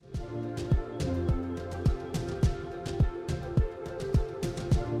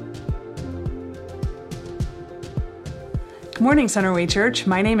Morning, Centerway Church.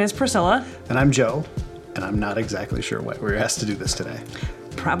 My name is Priscilla. And I'm Joe, and I'm not exactly sure why we were asked to do this today.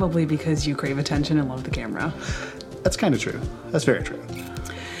 Probably because you crave attention and love the camera. That's kind of true. That's very true.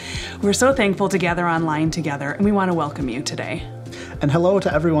 We're so thankful to gather online together, and we want to welcome you today. And hello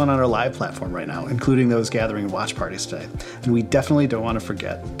to everyone on our live platform right now, including those gathering watch parties today. And we definitely don't want to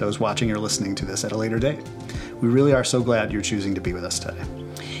forget those watching or listening to this at a later date. We really are so glad you're choosing to be with us today.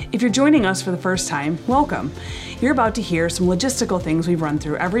 If you're joining us for the first time, welcome. You're about to hear some logistical things we've run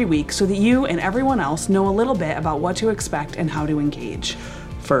through every week so that you and everyone else know a little bit about what to expect and how to engage.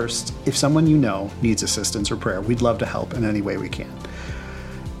 First, if someone you know needs assistance or prayer, we'd love to help in any way we can.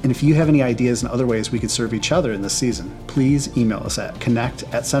 And if you have any ideas and other ways we could serve each other in this season, please email us at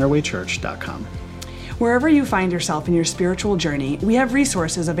connect@centerwaychurch.com. Wherever you find yourself in your spiritual journey, we have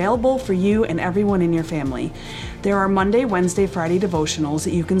resources available for you and everyone in your family. There are Monday, Wednesday, Friday devotionals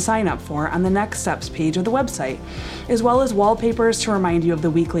that you can sign up for on the Next Steps page of the website, as well as wallpapers to remind you of the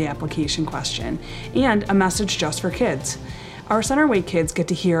weekly application question, and a message just for kids. Our Centerway kids get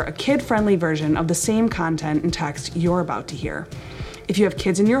to hear a kid-friendly version of the same content and text you're about to hear. If you have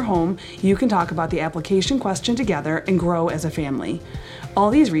kids in your home, you can talk about the application question together and grow as a family. All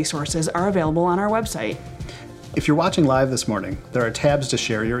these resources are available on our website. If you're watching live this morning, there are tabs to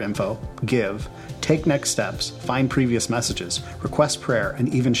share your info, give, take next steps, find previous messages, request prayer, and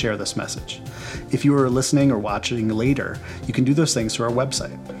even share this message. If you are listening or watching later, you can do those things through our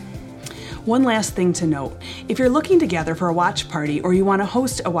website. One last thing to note, if you're looking to gather for a watch party or you want to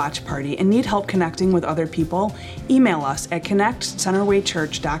host a watch party and need help connecting with other people, email us at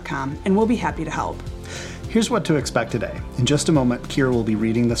connect@centerwaychurch.com and we'll be happy to help. Here's what to expect today. In just a moment, Kira will be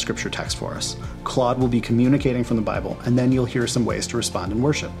reading the scripture text for us. Claude will be communicating from the Bible, and then you'll hear some ways to respond in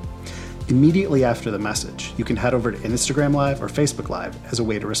worship. Immediately after the message, you can head over to Instagram Live or Facebook Live as a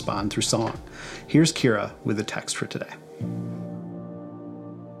way to respond through song. Here's Kira with the text for today.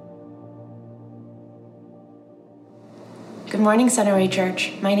 Good morning, Centerway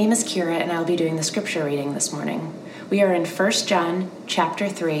Church. My name is Kira, and I'll be doing the scripture reading this morning. We are in 1 John chapter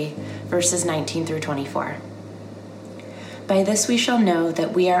 3, verses 19 through 24. By this we shall know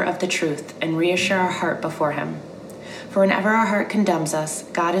that we are of the truth and reassure our heart before him. For whenever our heart condemns us,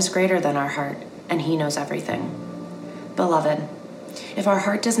 God is greater than our heart, and he knows everything. Beloved, if our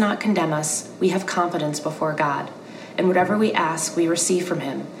heart does not condemn us, we have confidence before God, and whatever we ask we receive from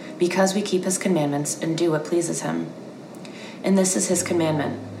him, because we keep his commandments and do what pleases him. And this is his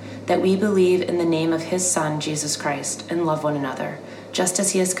commandment, that we believe in the name of his Son, Jesus Christ, and love one another, just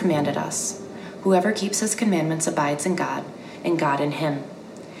as he has commanded us. Whoever keeps his commandments abides in God, and God in him.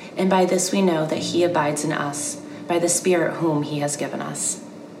 And by this we know that he abides in us, by the Spirit whom he has given us.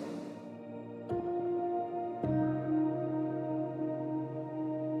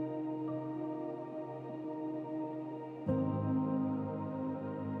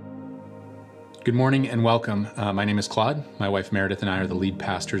 Good morning and welcome. My name is Claude. My wife Meredith and I are the lead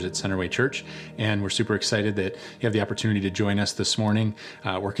pastors at Centerway Church, and we're super excited that you have the opportunity to join us this morning.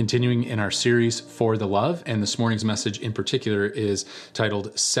 We're continuing in our series For the Love, and this morning's message in particular is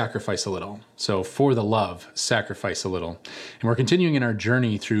titled Sacrifice a Little. So for the love, sacrifice a little. And we're continuing in our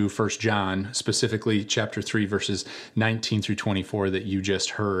journey through 1 John, specifically chapter 3, verses 19 through 24 that you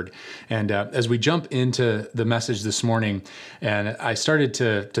just heard. And as we jump into the message this morning, and I started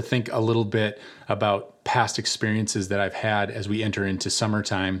to think a little bit about past experiences that I've had as we enter into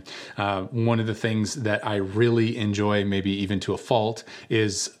summertime. One of the things that I really enjoy, maybe even to a fault,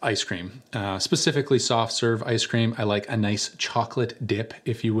 is ice cream, specifically soft serve ice cream. I like a nice chocolate dip,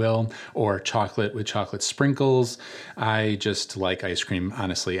 if you will, or chocolate with chocolate sprinkles. I just like ice cream,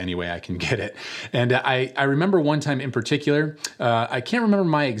 honestly, any way I can get it. And I remember one time in particular, I can't remember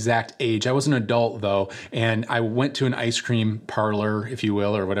my exact age. I was an adult though, and I went to an ice cream parlor, if you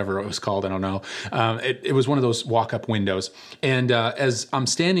will, or whatever it was called, I don't know. It was one of those walk-up windows. And as I'm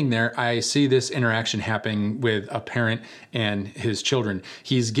standing there, I see this interaction happening with a parent and his children.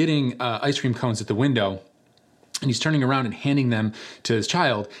 He's getting ice cream cones at the window, and he's turning around and handing them to his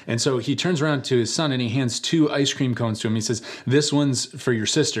child. And so he turns around to his son and he hands 2 ice cream cones to him. He says, "This one's for your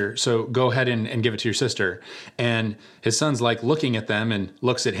sister, so go ahead and give it to your sister." And his son's like looking at them and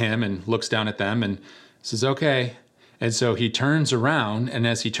looks at him and looks down at them and says, "Okay." And so he turns around, and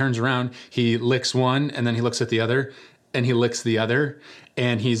as he turns around, he licks one, and then he looks at the other, and he licks the other,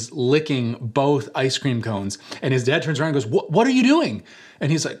 and he's licking both ice cream cones. And his dad turns around and goes, What are you doing?"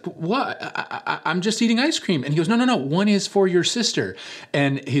 And he's like, "What? I'm just eating ice cream." And he goes, No, one is for your sister."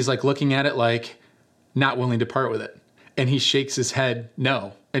 And he's like looking at it like not willing to part with it. And he shakes his head,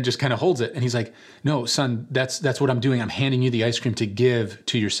 "No, and just kind of holds it. And he's like, no, son, that's what I'm doing. I'm handing you the ice cream to give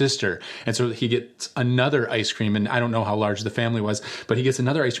to your sister. And so he gets another ice cream, and I don't know how large the family was, but he gets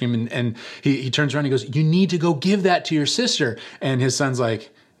another ice cream, and he turns around and he goes, you need to go give that to your sister. And his son's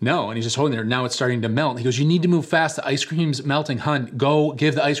like, no. And he's just holding it there. Now it's starting to melt. And he goes, you need to move fast. The ice cream's melting. Hun, go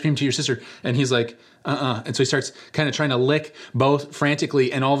give the ice cream to your sister. And he's like, And so he starts kind of trying to lick both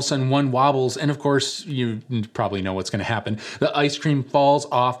frantically, and all of a sudden one wobbles. And of course, you probably know what's going to happen. The ice cream falls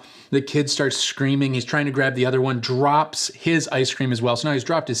off. The kid starts screaming. He's trying to grab the other one, drops his ice cream as well. So now he's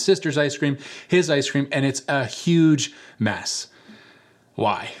dropped his sister's ice cream, his ice cream, and it's a huge mess.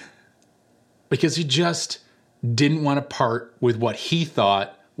 Why? Because he just didn't want to part with what he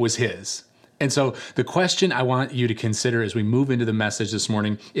thought was his. And so the question I want you to consider as we move into the message this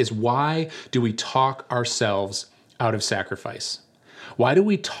morning is, why do we talk ourselves out of sacrifice? Why do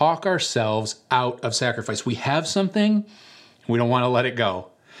we talk ourselves out of sacrifice? We have something, we don't want to let it go.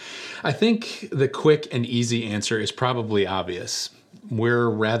 I think the quick and easy answer is probably obvious. We're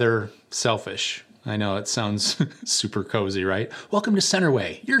rather selfish. I know it sounds super cozy, right? Welcome to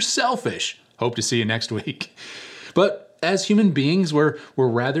Centerway. You're selfish. Hope to see you next week. But as human beings, we're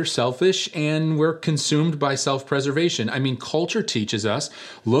rather selfish, and we're consumed by self-preservation. I mean, culture teaches us,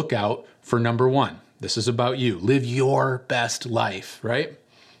 look out for number one. This is about you. Live your best life, right?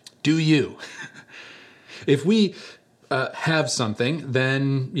 Do you. If we have something,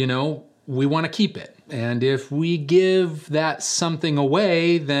 then, we want to keep it. And if we give that something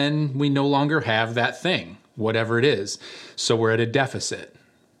away, then we no longer have that thing, whatever it is. So we're at a deficit.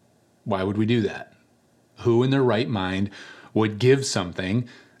 Why would we do that? Who in their right mind would give something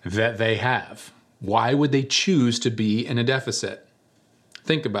that they have? Why would they choose to be in a deficit?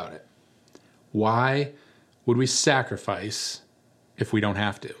 Think about it. Why would we sacrifice if we don't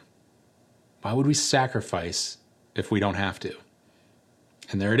have to? Why would we sacrifice if we don't have to?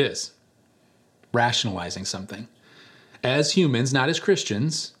 And there it is. Rationalizing something. As humans, not as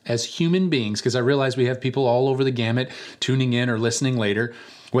Christians, as human beings, because I realize we have people all over the gamut tuning in or listening later.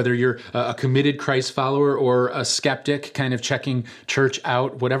 Whether you're a committed Christ follower or a skeptic, kind of checking church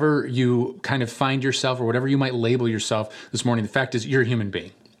out, whatever you kind of find yourself or whatever you might label yourself this morning, the fact is you're a human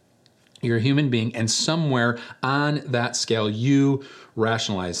being. You're a human being, and somewhere on that scale, you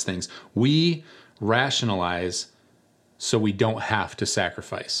rationalize things. We rationalize so we don't have to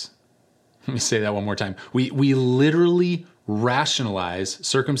sacrifice. Let me say that one more time. We literally rationalize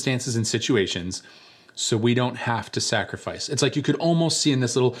circumstances and situations so we don't have to sacrifice. It's like you could almost see in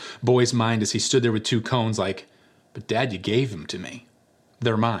this little boy's mind as he stood there with two cones like, but Dad, you gave them to me.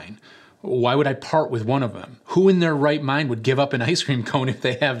 They're mine. Why would I part with one of them? Who in their right mind would give up an ice cream cone if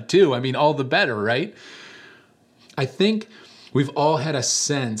they have two? I mean, all the better, right? I think we've all had a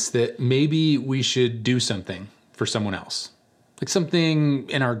sense that maybe we should do something for someone else, like something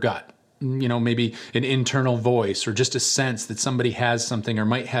in our gut. Maybe an internal voice or just a sense that somebody has something or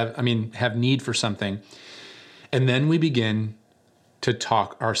might have need for something. And then we begin to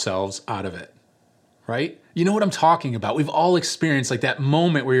talk ourselves out of it, right? You know what I'm talking about. We've all experienced like that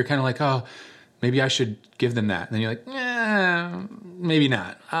moment where you're kind of like, oh, maybe I should give them that. And then you're like, maybe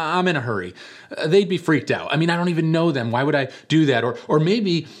not. I'm in a hurry. They'd be freaked out. I don't even know them. Why would I do that? Or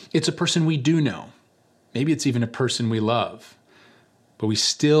maybe it's a person we do know. Maybe it's even a person we love. But we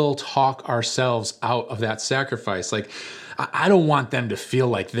still talk ourselves out of that sacrifice. Like, I don't want them to feel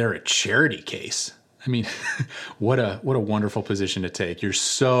like they're a charity case. What a wonderful position to take. You're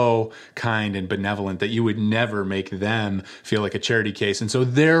so kind and benevolent that you would never make them feel like a charity case. And so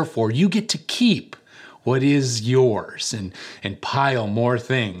therefore, you get to keep what is yours and pile more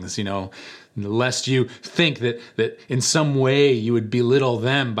things, lest you think that in some way you would belittle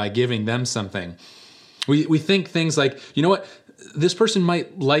them by giving them something. We think things like, you know what? This person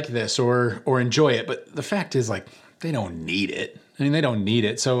might like this or enjoy it, but the fact is, like, they don't need it. They don't need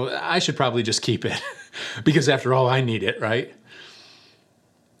it, so I should probably just keep it because after all, I need it, right?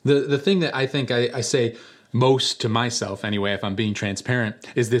 The thing that I think I say most to myself anyway, if I'm being transparent,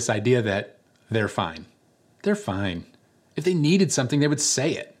 is this idea that they're fine. They're fine. If they needed something, they would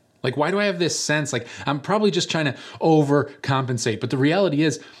say it. Like, why do I have this sense? Like, I'm probably just trying to overcompensate. But the reality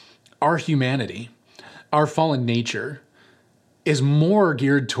is, our humanity, our fallen nature, is more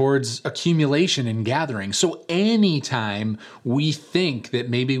geared towards accumulation and gathering. So anytime we think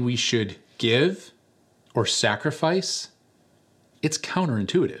that maybe we should give or sacrifice, it's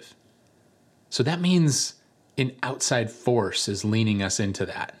counterintuitive. So that means an outside force is leaning us into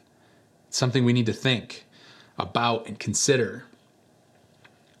that. It's something we need to think about and consider.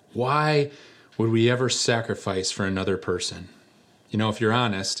 Why would we ever sacrifice for another person? If you're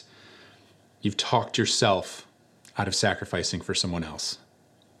honest, you've talked yourself out of sacrificing for someone else.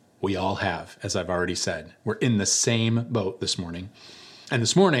 We all have, as I've already said. We're in the same boat this morning. And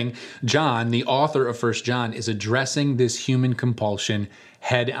this morning, John, the author of 1 John, is addressing this human compulsion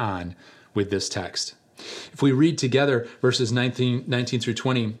head on with this text. If we read together verses 19 through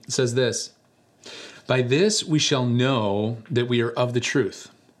 20, it says this: "By this we shall know that we are of the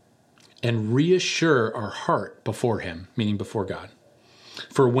truth, and reassure our heart before him," meaning before God.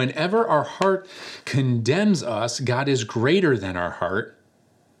 "For whenever our heart condemns us, God is greater than our heart,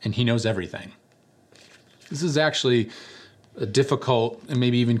 and he knows everything." This is actually a difficult and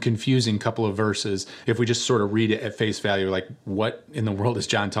maybe even confusing couple of verses if we just sort of read it at face value, like, what in the world is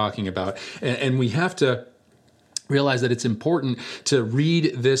John talking about? And we have to realize that it's important to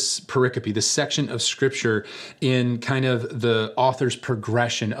read this pericope, this section of scripture, in kind of the author's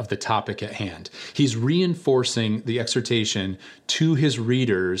progression of the topic at hand. He's reinforcing the exhortation to his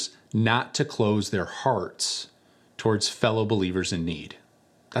readers not to close their hearts towards fellow believers in need.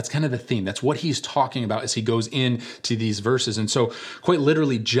 That's kind of the theme. That's what he's talking about as he goes into these verses. And so quite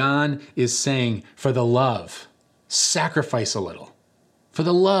literally, John is saying, for the love, sacrifice a little. For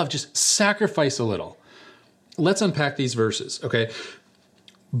the love, just sacrifice a little. Let's unpack these verses, okay?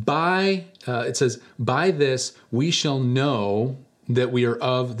 It says, "By this we shall know that we are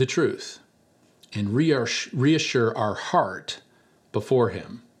of the truth, and reassure our heart before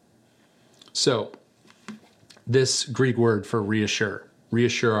him." So, this Greek word for reassure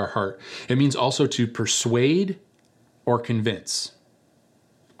our heart, it means also to persuade or convince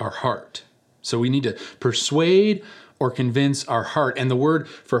our heart. So we need to persuade or convince our heart. And the word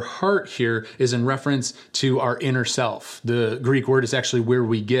for heart here is in reference to our inner self. The Greek word is actually where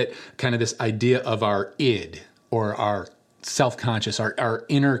we get kind of this idea of our id, or our self-conscious, our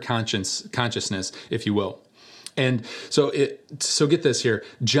inner consciousness, if you will. And so get this here.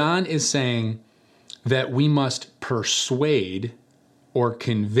 John is saying that we must persuade or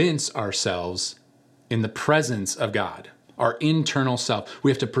convince ourselves in the presence of God, our internal self.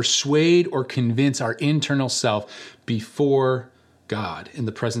 We have to persuade or convince our internal self before God, in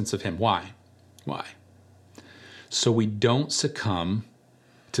the presence of him. Why? So we don't succumb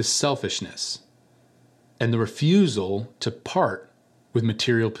to selfishness and the refusal to part with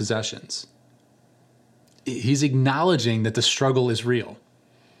material possessions. He's acknowledging that the struggle is real.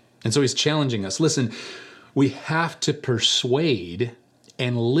 And so he's challenging us. Listen, we have to persuade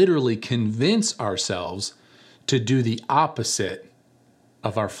and literally convince ourselves to do the opposite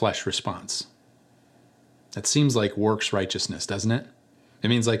of our flesh response. That seems like works righteousness, doesn't it? It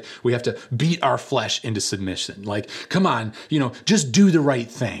means like we have to beat our flesh into submission. Like, come on, just do the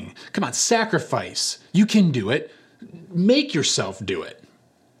right thing. Come on, sacrifice. You can do it. Make yourself do it.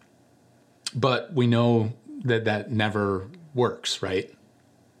 But we know that never works, right?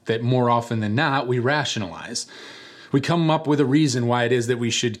 That more often than not, we rationalize. We come up with a reason why it is that we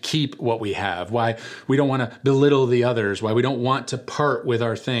should keep what we have, why we don't want to belittle the others, why we don't want to part with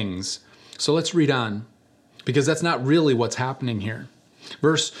our things. So let's read on, because that's not really what's happening here.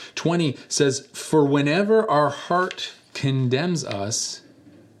 Verse 20 says, "For whenever our heart condemns us,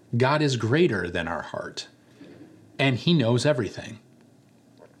 God is greater than our heart, and he knows everything."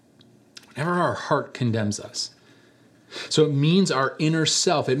 Whenever our heart condemns us. So it means our inner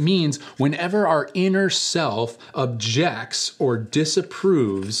self. It means whenever our inner self objects or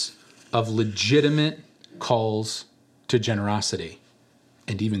disapproves of legitimate calls to generosity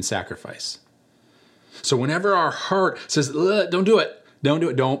and even sacrifice. So whenever our heart says, don't do it,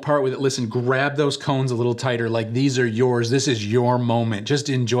 don't part with it. Listen, grab those cones a little tighter, like these are yours. This is your moment. Just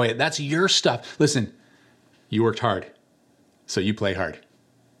enjoy it. That's your stuff. Listen, you worked hard, so you play hard,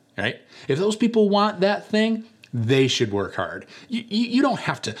 right? If those people want that thing, they should work hard. You don't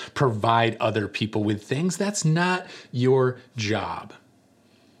have to provide other people with things. That's not your job.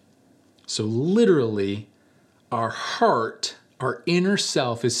 So literally, our heart, our inner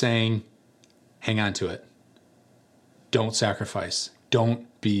self is saying, hang on to it. Don't sacrifice. Don't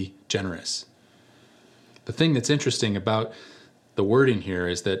be generous. The thing that's interesting about the wording here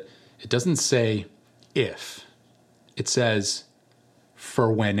is that it doesn't say if. It says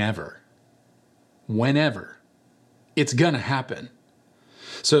for whenever. Whenever. It's going to happen.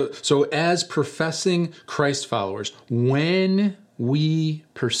 So as professing Christ followers, when we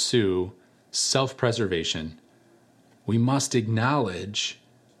pursue self-preservation, we must acknowledge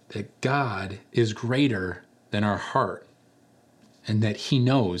that God is greater than our heart and that he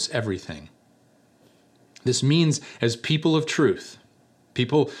knows everything. This means, as people of truth,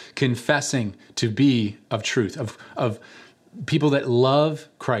 people confessing to be of truth, of people that love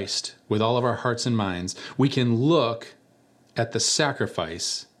Christ with all of our hearts and minds, we can look at the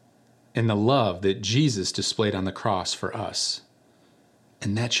sacrifice and the love that Jesus displayed on the cross for us.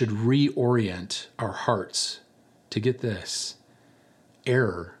 And that should reorient our hearts to get this,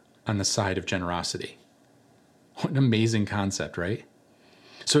 err on the side of generosity. What an amazing concept, right?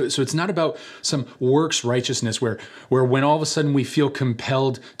 So it's not about some works righteousness where when all of a sudden we feel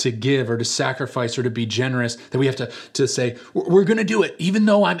compelled to give or to sacrifice or to be generous, that we have to say, we're going to do it. Even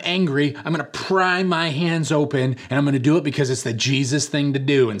though I'm angry, I'm going to pry my hands open and I'm going to do it because it's the Jesus thing to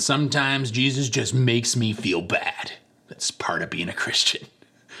do. And sometimes Jesus just makes me feel bad. That's part of being a Christian.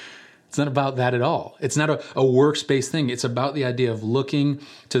 It's not about that at all. It's not a works-based thing. It's about the idea of looking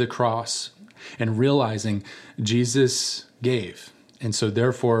to the cross and realizing Jesus gave. And so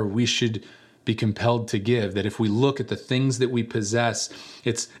therefore we should be compelled to give, that if we look at the things that we possess,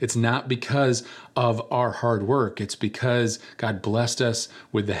 it's not because of our hard work. It's because God blessed us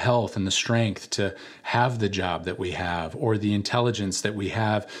with the health and the strength to have the job that we have, or the intelligence that we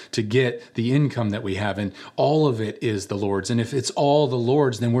have to get the income that we have. And all of it is the Lord's. And if it's all the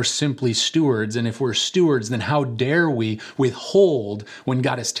Lord's, then we're simply stewards. And if we're stewards, then how dare we withhold when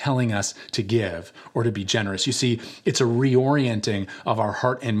God is telling us to give or to be generous? You see, it's a reorienting of our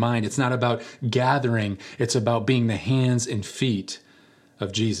heart and mind. It's not about gathering. It's about being the hands and feet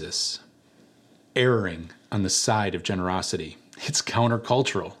of Jesus, erring on the side of generosity. It's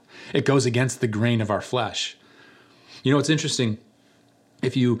countercultural. It goes against the grain of our flesh. You know, it's interesting.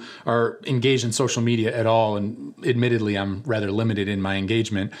 If you are engaged in social media at all, and admittedly, I'm rather limited in my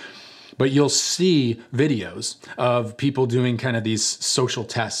engagement, but you'll see videos of people doing kind of these social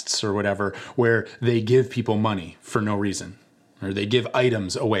tests or whatever, where they give people money for no reason, or they give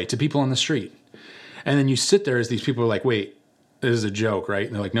items away to people on the street. And then you sit there as these people are like, wait, this is a joke, right?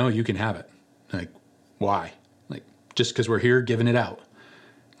 And they're like, no, you can have it. Like, why? Like, just because we're here giving it out.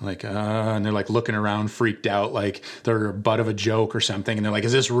 Like, and they're like looking around, freaked out, like they're a butt of a joke or something. And they're like,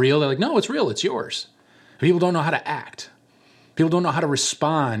 is this real? They're like, no, it's real. It's yours. People don't know how to act. People don't know how to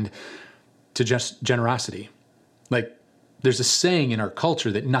respond to just generosity. Like, there's a saying in our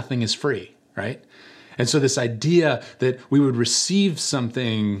culture that nothing is free, right? And so this idea that we would receive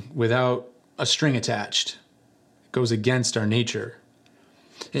something without a string attached goes against our nature.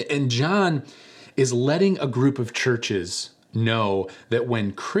 And John is letting a group of churches know that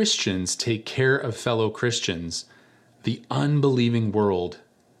when Christians take care of fellow Christians, the unbelieving world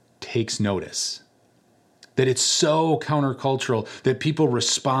takes notice. That it's so countercultural that people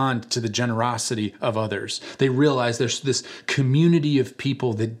respond to the generosity of others. They realize there's this community of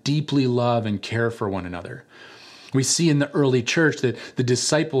people that deeply love and care for one another. We see in the early church that the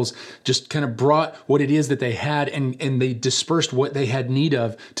disciples just kind of brought what it is that they had and they dispersed what they had need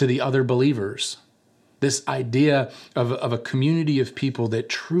of to the other believers. This idea of a community of people that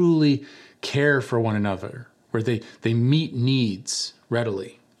truly care for one another, where they meet needs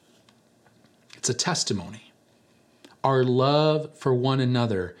readily. It's a testimony. Our love for one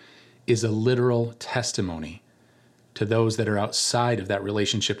another is a literal testimony to those that are outside of that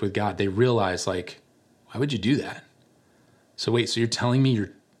relationship with God. They realize, like, why would you do that? So wait, so you're telling me your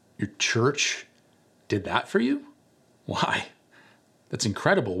church did that for you? Why? That's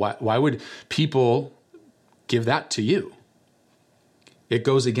incredible. Why would people give that to you? It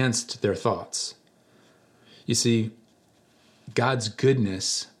goes against their thoughts. You see, God's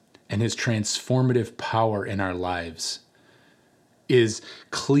goodness and his transformative power in our lives is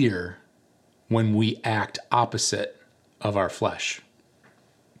clear when we act opposite of our flesh.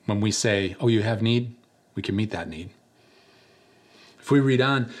 When we say, oh, you have need? We can meet that need. If we read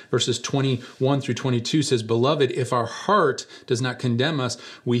on, verses 21 through 22 says, Beloved, if our heart does not condemn us,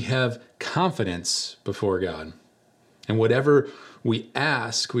 we have confidence before God. And whatever we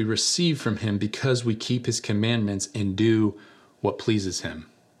ask, we receive from him because we keep his commandments and do what pleases him.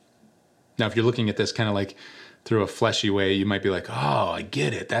 Now, if you're looking at this kind of like through a fleshy way, you might be like, oh, I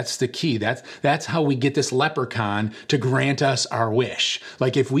get it. That's the key. That's how we get this leprechaun to grant us our wish.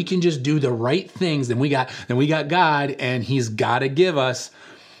 Like, if we can just do the right things, then we got God, and he's got to give us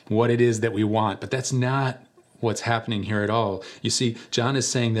what it is that we want. But that's not what's happening here at all. You see, John is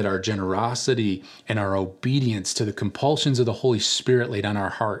saying that our generosity and our obedience to the compulsions of the Holy Spirit laid on our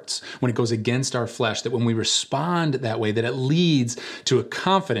hearts, when it goes against our flesh, that when we respond that way, that it leads to a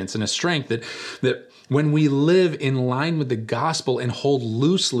confidence and a strength that when we live in line with the gospel and hold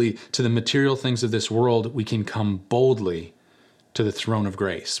loosely to the material things of this world, we can come boldly to the throne of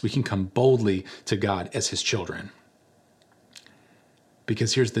grace. We can come boldly to God as his children.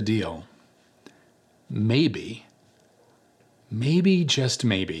 Because here's the deal. Maybe, just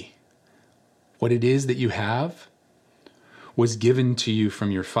maybe, what it is that you have was given to you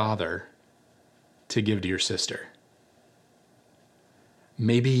from your father to give to your sister.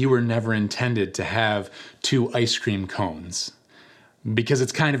 Maybe you were never intended to have 2 ice cream cones. because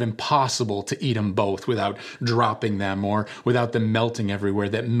it's kind of impossible to eat them both without dropping them or without them melting everywhere,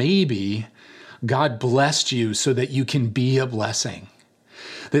 that maybe God blessed you so that you can be a blessing.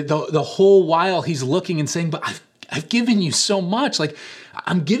 That the whole while he's looking and saying, but I've given you so much. Like,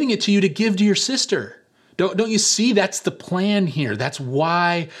 I'm giving it to you to give to your sister. Don't you see that's the plan here? That's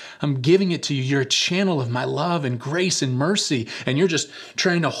why I'm giving it to you. You're a channel of my love and grace and mercy. And you're just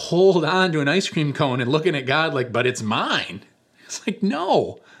trying to hold on to an ice cream cone and looking at God like, but it's mine. It's like,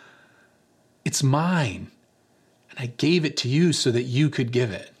 no, it's mine. And I gave it to you so that you could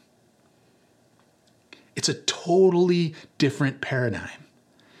give it. It's a totally different paradigm.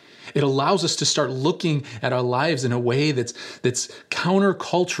 It allows us to start looking at our lives in a way that's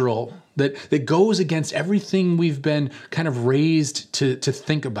countercultural, that goes against everything we've been kind of raised to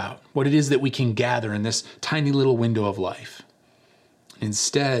think about, what it is that we can gather in this tiny little window of life.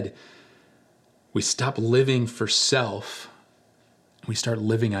 Instead, we stop living for self. We start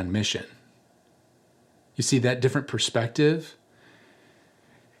living on mission. You see that different perspective?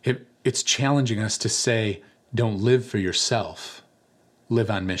 It's challenging us to say, don't live for yourself. Live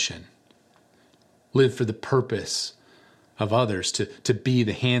on mission. Live for the purpose of others, to be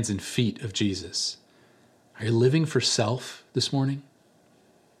the hands and feet of Jesus. Are you living for self this morning?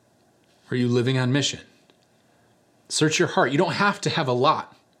 Or are you living on mission? Search your heart. You don't have to have a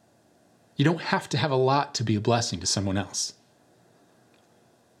lot. You don't have to have a lot to be a blessing to someone else.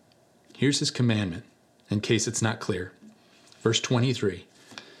 Here's his commandment, in case it's not clear. Verse 23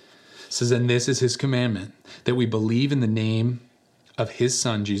 says, and this is his commandment, that we believe in the name of his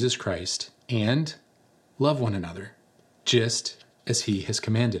Son, Jesus Christ, and love one another, just as he has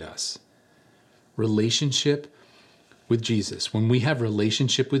commanded us. Relationship with Jesus. When we have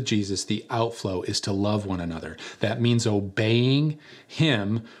relationship with Jesus, the outflow is to love one another. That means obeying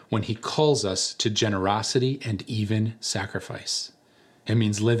him when he calls us to generosity and even sacrifice. It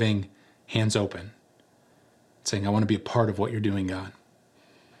means living hands open, saying, I want to be a part of what you're doing, God.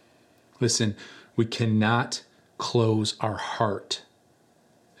 Listen, we cannot close our heart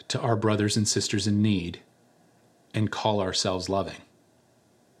to our brothers and sisters in need and call ourselves loving.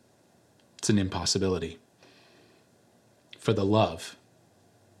 It's an impossibility. For the love,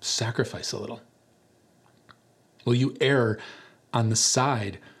 sacrifice a little. Will you err on the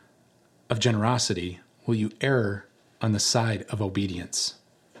side of generosity? Will you err on the side of obedience?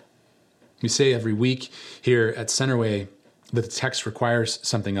 We say every week here at Centerway that the text requires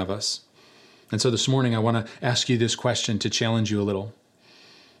something of us. And so this morning I want to ask you this question to challenge you a little.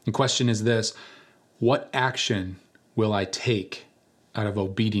 The question is this: what action will I take out of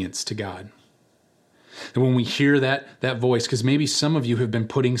obedience to God? And when we hear that voice, because maybe some of you have been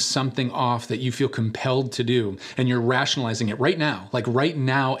putting something off that you feel compelled to do, and you're rationalizing it right now. Like right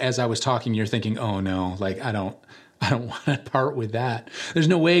now, as I was talking, you're thinking, oh no, like I don't want to part with that. There's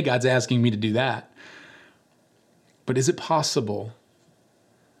no way God's asking me to do that. But is it possible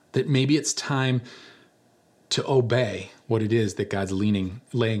that maybe it's time to obey what it is that God's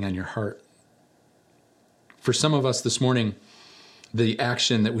laying on your heart? For some of us this morning, the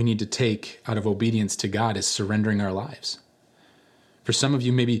action that we need to take out of obedience to God is surrendering our lives. For some of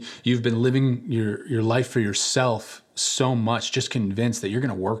you, maybe you've been living your life for yourself so much, just convinced that you're going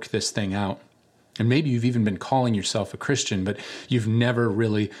to work this thing out. And maybe you've even been calling yourself a Christian, but you've never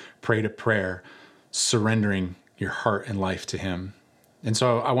really prayed a prayer surrendering your heart and life to him. And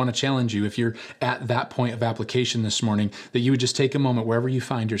so I want to challenge you, if you're at that point of application this morning, that you would just take a moment wherever you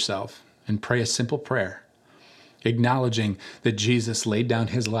find yourself and pray a simple prayer, acknowledging that Jesus laid down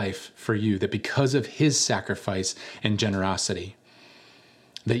his life for you, that because of his sacrifice and generosity,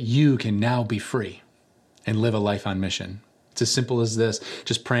 that you can now be free and live a life on mission. It's as simple as this,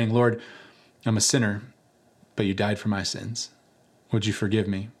 just praying, Lord, I'm a sinner, but you died for my sins. Would you forgive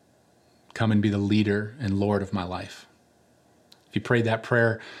me? Come and be the leader and Lord of my life. If you prayed that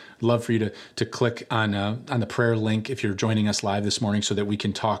prayer, I'd love for you to click on the prayer link if you're joining us live this morning so that we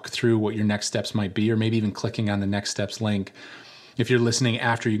can talk through what your next steps might be, or maybe even clicking on the next steps link. If you're listening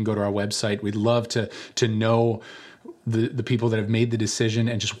after, you can go to our website. We'd love to know the people that have made the decision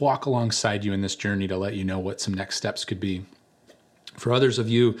and just walk alongside you in this journey to let you know what some next steps could be. For others of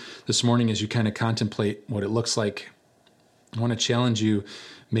you this morning, as you kind of contemplate what it looks like, I want to challenge you.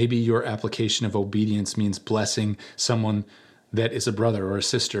 Maybe your application of obedience means blessing someone that is a brother or a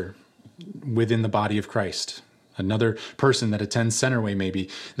sister within the body of Christ. Another person that attends Centerway, maybe,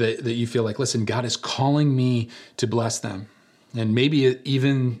 that you feel like, listen, God is calling me to bless them. And maybe it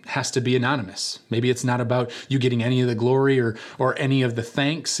even has to be anonymous. Maybe it's not about you getting any of the glory or any of the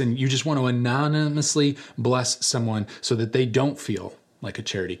thanks, and you just want to anonymously bless someone so that they don't feel like a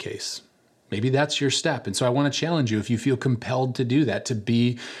charity case. Maybe that's your step. And so I want to challenge you, if you feel compelled to do that, to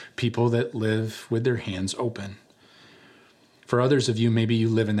be people that live with their hands open. For others of you, maybe you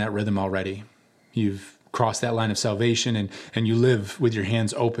live in that rhythm already. You've crossed that line of salvation and you live with your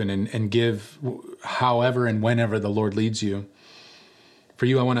hands open and give however and whenever the Lord leads you. For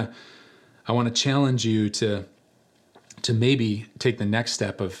you, I want to challenge you to maybe take the next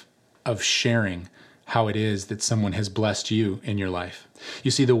step of sharing how it is that someone has blessed you in your life.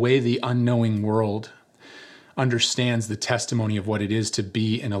 You see, the way the unknowing world understands the testimony of what it is to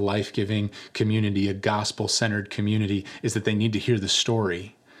be in a life-giving community, a gospel-centered community, is that they need to hear the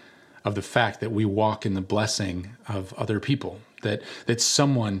story of the fact that we walk in the blessing of other people, that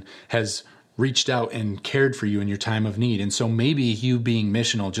someone has reached out and cared for you in your time of need. And so maybe you being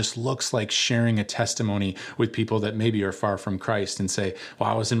missional just looks like sharing a testimony with people that maybe are far from Christ and say, well,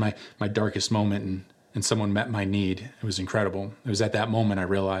 I was in my darkest moment and someone met my need. It was incredible. It was at that moment I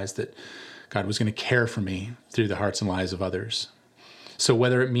realized that God was going to care for me through the hearts and lives of others. So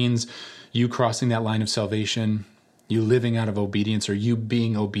whether it means you crossing that line of salvation, you living out of obedience, or you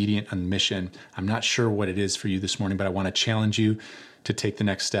being obedient on mission, I'm not sure what it is for you this morning, but I want to challenge you to take the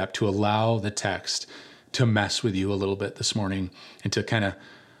next step, to allow the text to mess with you a little bit this morning and to kind of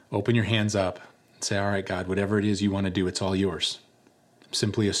open your hands up and say, all right, God, whatever it is you want to do, it's all yours. I'm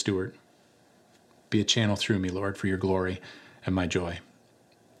simply a steward. Be a channel through me, Lord, for your glory and my joy.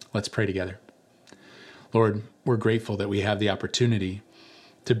 Let's pray together. Lord, we're grateful that we have the opportunity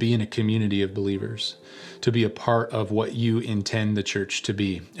to be in a community of believers, to be a part of what you intend the church to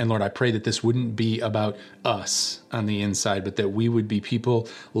be. And Lord, I pray that this wouldn't be about us on the inside, but that we would be people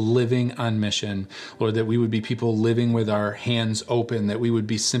living on mission. Lord, that we would be people living with our hands open, that we would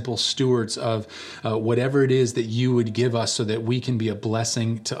be simple stewards of whatever it is that you would give us so that we can be a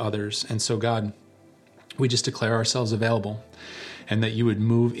blessing to others. And so, God, we just declare ourselves available, and that you would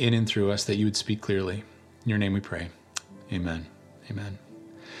move in and through us, that you would speak clearly. In your name we pray. Amen. Amen.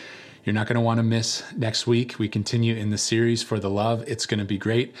 You're not going to want to miss next week. We continue in the series For the Love. It's going to be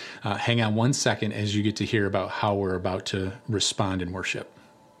great. Hang on 1 second as you get to hear about how we're about to respond in worship.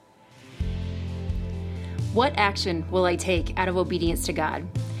 What action will I take out of obedience to God?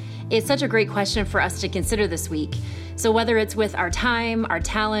 It's such a great question for us to consider this week. So whether it's with our time, our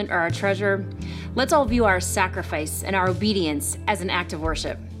talent, or our treasure, let's all view our sacrifice and our obedience as an act of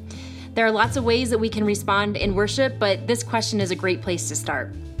worship. There are lots of ways that we can respond in worship, but this question is a great place to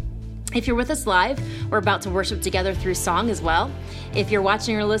start. If you're with us live, we're about to worship together through song as well. If you're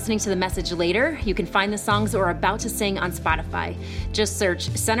watching or listening to the message later, you can find the songs that we're about to sing on Spotify. Just search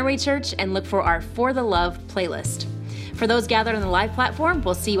Centerway Church and look for our For the Love playlist. For those gathered on the live platform,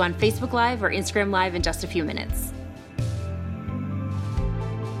 we'll see you on Facebook Live or Instagram Live in just a few minutes.